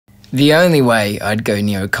The only way I'd go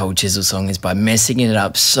near a Cold Chisel song is by messing it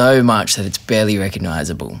up so much that it's barely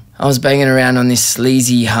recognisable. I was banging around on this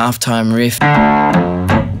sleazy halftime riff.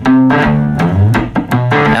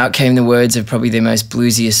 Out came the words of probably their most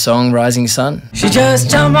bluesiest song, Rising Sun. She just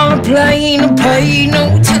jumped on a plane and paid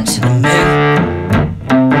no attention to me.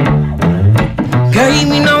 Gave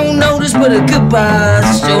me no notice but a goodbye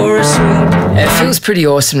story sweet. It feels pretty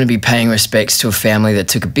awesome to be paying respects to a family that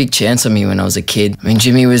took a big chance on me when I was a kid. I mean,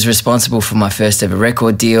 Jimmy was responsible for my first ever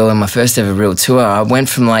record deal and my first ever real tour. I went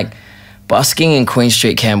from like busking in Queen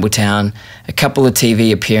Street, Campbelltown, a couple of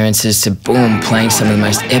TV appearances to boom, playing some of the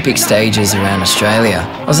most epic stages around Australia.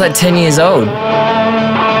 I was like 10 years old.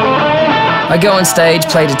 I go on stage,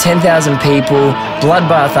 play to 10,000 people,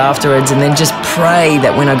 bloodbath afterwards, and then just pray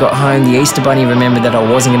that when I got home, the Easter Bunny remembered that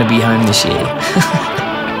I wasn't going to be home this year.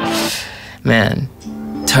 Man,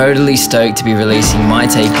 totally stoked to be releasing my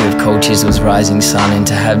take of Cold Chisel's Rising Sun and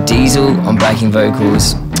to have Diesel on backing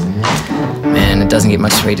vocals. Man, it doesn't get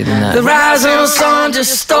much sweeter than that. The rising sun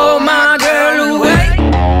just stole my girl away.